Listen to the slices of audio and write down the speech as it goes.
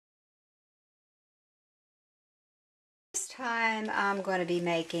time I'm going to be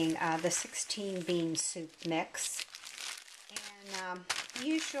making the 16 bean soup mix. And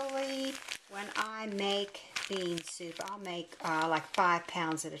usually when I make bean soup, I'll make like 5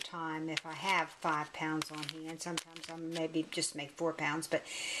 pounds at a time if I have 5 pounds on hand. Sometimes I'll maybe just make 4 pounds, but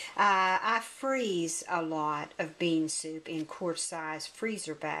I freeze a lot of bean soup in quart-size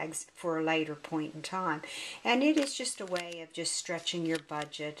freezer bags for a later point in time. And it is just a way of just stretching your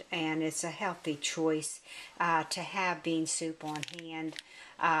budget, and it's a healthy choice to have bean soup on hand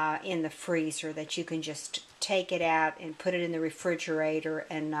in the freezer, that you can just take it out and put it in the refrigerator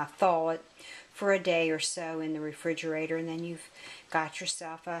and thaw it for a day or so in the refrigerator, and then you've got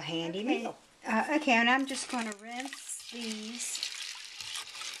yourself a handy meal. Okay, and I'm just going to rinse these,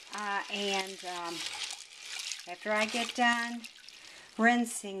 and after I get done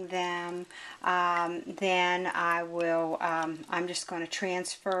rinsing them, then I will, I'm just going to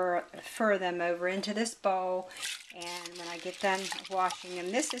transfer them over into this bowl. And when I get done washing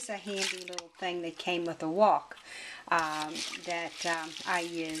them, this is a handy little thing that came with a wok that I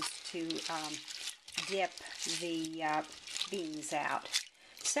use to dip the beans out.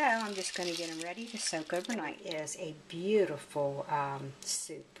 So I'm just going to get them ready to soak overnight. It is a beautiful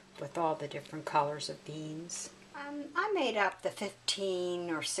soup with all the different colors of beans. I made up the 15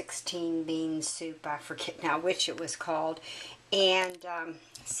 or 16 bean soup, I forget now which it was called, and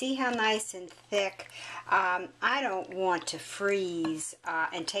see how nice and thick. I don't want to freeze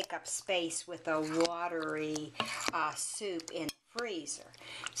and take up space with a watery soup in the freezer.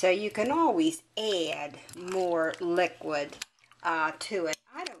 So you can always add more liquid to it.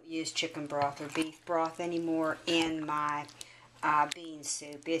 I don't use chicken broth or beef broth anymore in my bean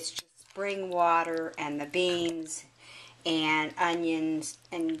soup. It's just spring water and the beans and onions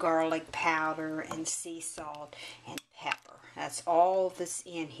and garlic powder and sea salt and pepper. That's all that's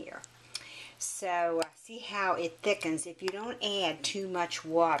in here. So see how it thickens if you don't add too much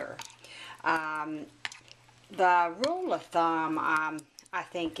water. The rule of thumb, I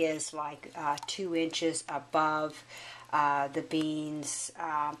think, is like 2 inches above the beans.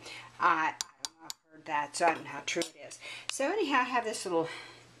 I don't know, I've heard that, so I don't know how true it is. So anyhow, I have this little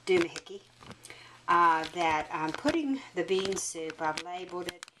doohickey that I'm putting the bean soup. I've labeled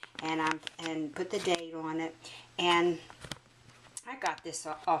it and put the date on it, and I got this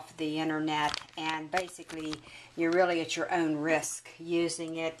off the internet, and basically you're really at your own risk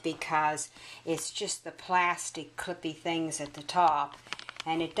using it because it's just the plastic clippy things at the top,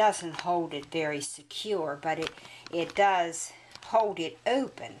 and it doesn't hold it very secure, but it does hold it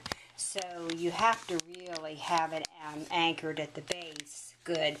open. So you have to really have it anchored at the base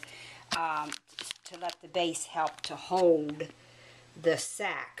good to let the base help to hold the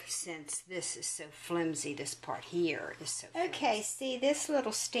sack, since this is so flimsy. This part here is so flimsy. Okay, see this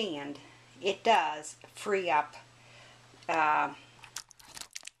little stand, it does free up and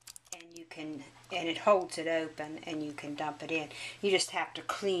it holds it open and you can dump it in. You just have to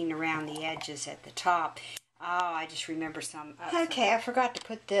clean around the edges at the top. Oh, I just remember some. Okay, I forgot to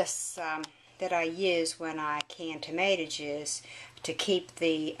put this that I use when I can tomato juice to keep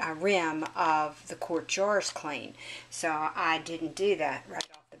the rim of the quart jars clean. So I didn't do that right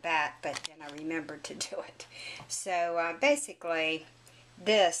off the bat, but then I remembered to do it. So basically,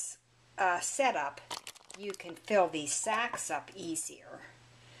 this setup, you can fill these sacks up easier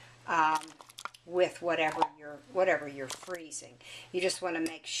with whatever you're freezing. You just want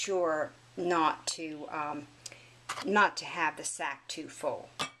to make sure not to have the sack too full.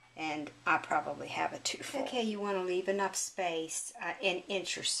 And I probably have it too full. Okay, you want to leave enough space, an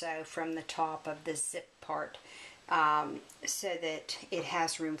inch or so from the top of the zip part, so that it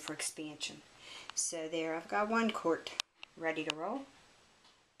has room for expansion. So there, I've got 1 quart ready to roll.